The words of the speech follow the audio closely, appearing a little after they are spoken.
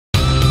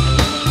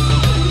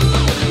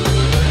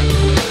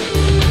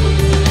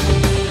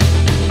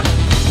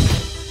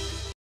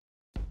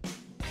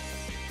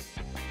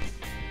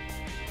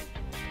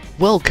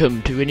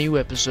Welcome to a new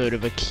episode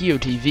of AKIO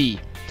TV.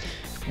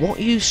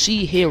 What you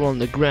see here on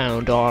the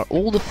ground are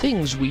all the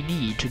things we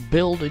need to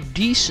build a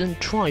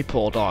decent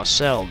tripod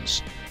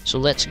ourselves. So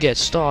let's get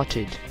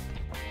started.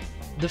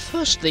 The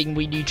first thing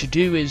we need to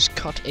do is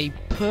cut a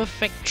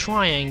perfect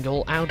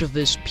triangle out of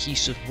this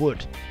piece of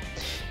wood.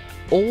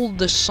 All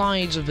the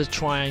sides of the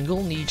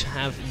triangle need to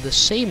have the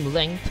same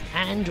length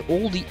and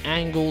all the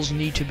angles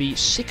need to be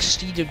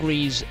 60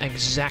 degrees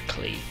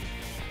exactly.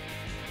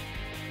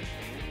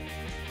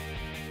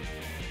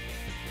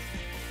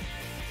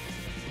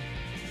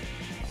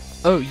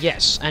 Oh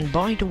yes, and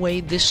by the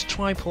way, this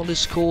tripod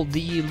is called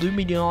the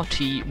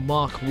Illuminati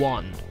Mark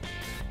 1.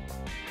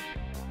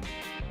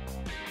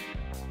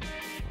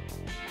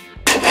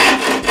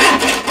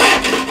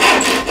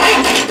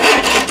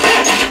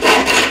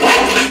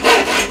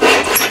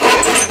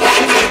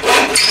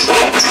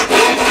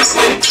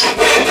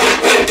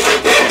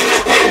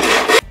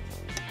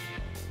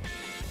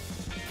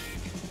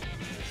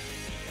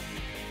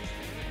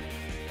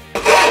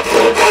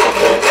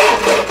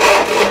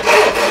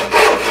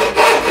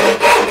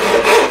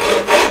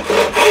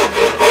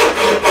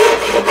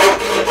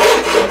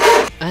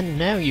 And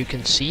now you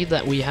can see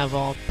that we have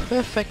our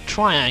perfect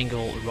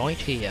triangle right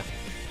here.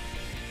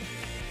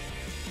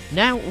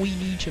 Now we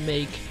need to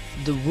make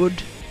the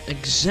wood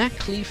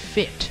exactly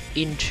fit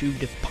into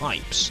the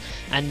pipes.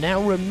 And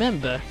now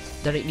remember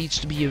that it needs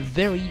to be a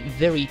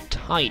very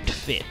tight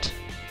fit.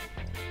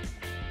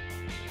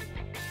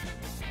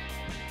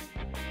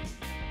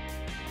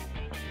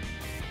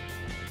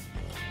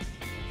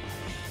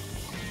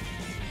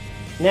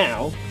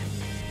 Now,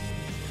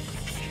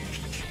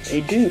 they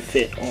do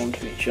fit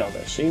onto each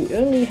other, so you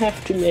only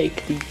have to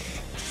make the,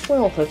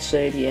 well, let's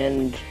say the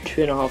end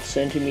 2.5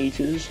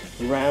 centimeters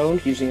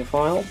round using a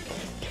file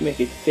to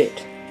make it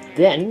fit.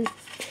 Then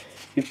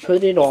you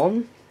put it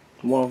on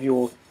one of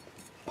your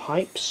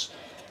pipes,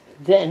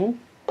 then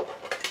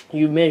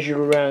you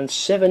measure around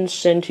 7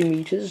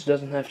 centimeters,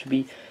 doesn't have to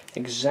be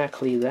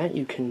exactly that,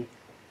 you can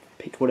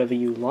pick whatever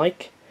you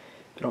like,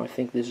 but I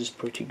think this is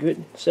pretty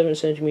good, 7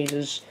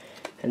 centimeters.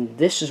 And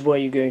this is where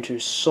you're going to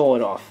saw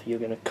it off. You're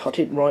going to cut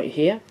it right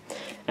here,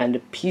 and a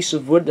piece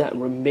of wood that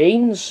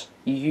remains,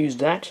 you use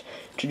that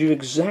to do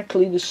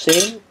exactly the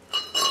same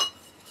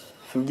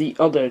for the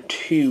other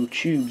 2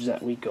 tubes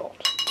that we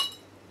got.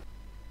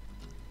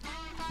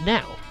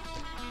 Now,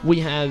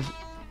 we have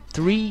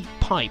 3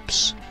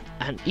 pipes,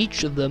 and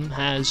each of them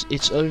has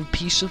its own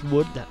piece of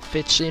wood that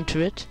fits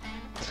into it,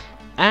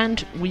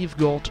 and we've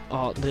got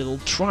our little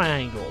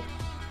triangle.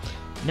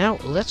 Now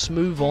let's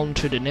move on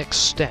to the next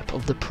step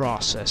of the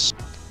process.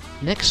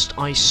 Next,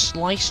 I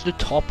slice the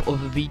top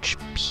of each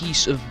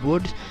piece of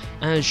wood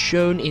as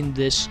shown in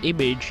this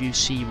image you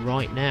see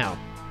right now.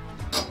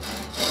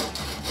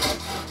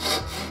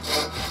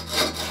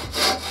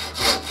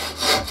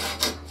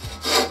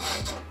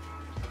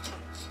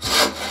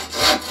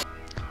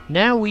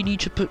 Now we need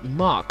to put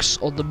marks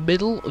on the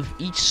middle of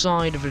each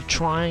side of the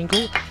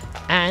triangle,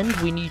 and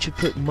we need to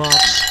put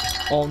marks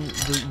on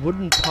the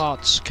wooden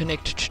parts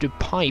connected to the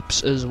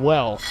pipes as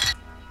well.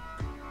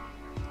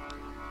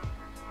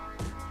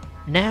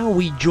 Now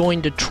we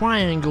join the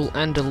triangle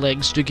and the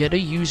legs together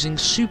using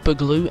super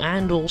glue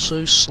and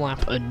also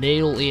slap a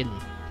nail in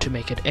to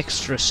make it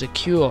extra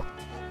secure.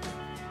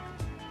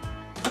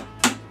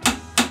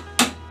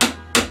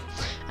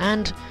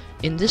 And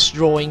in this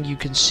drawing you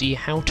can see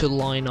how to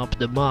line up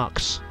the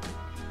marks.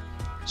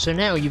 So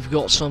now you've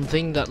got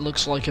something that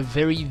looks like a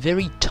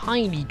very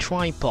tiny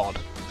tripod.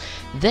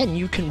 Then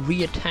you can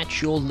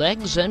reattach your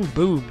legs and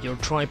boom, your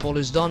tripod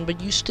is done,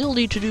 but you still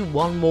need to do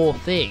one more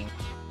thing.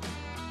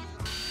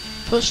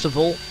 First of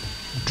all,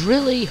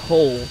 drill a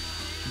hole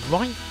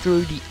right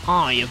through the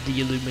eye of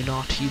the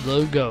Illuminati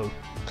logo.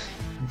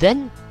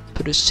 Then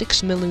put a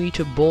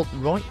 6mm bolt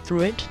right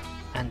through it,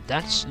 and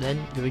that's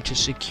then going to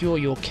secure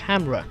your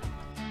camera.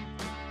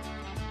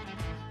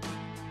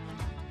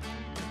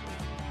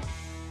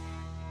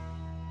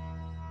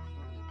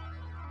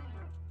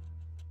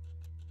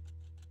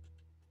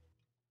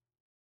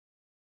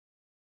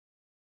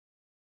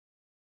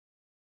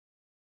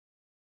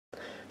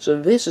 So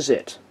this is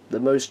it, the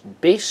most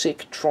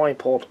basic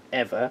tripod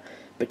ever,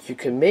 but you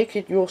can make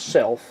it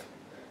yourself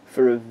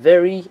for a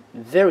very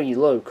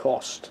low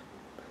cost.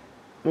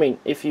 I mean,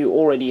 if you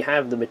already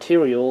have the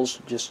materials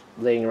just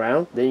laying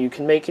around, then you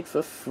can make it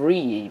for free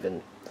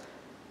even.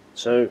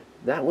 So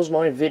that was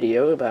my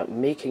video about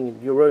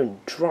making your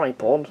own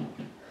tripod.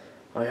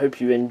 I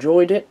hope you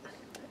enjoyed it,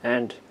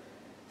 and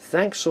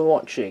thanks for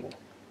watching.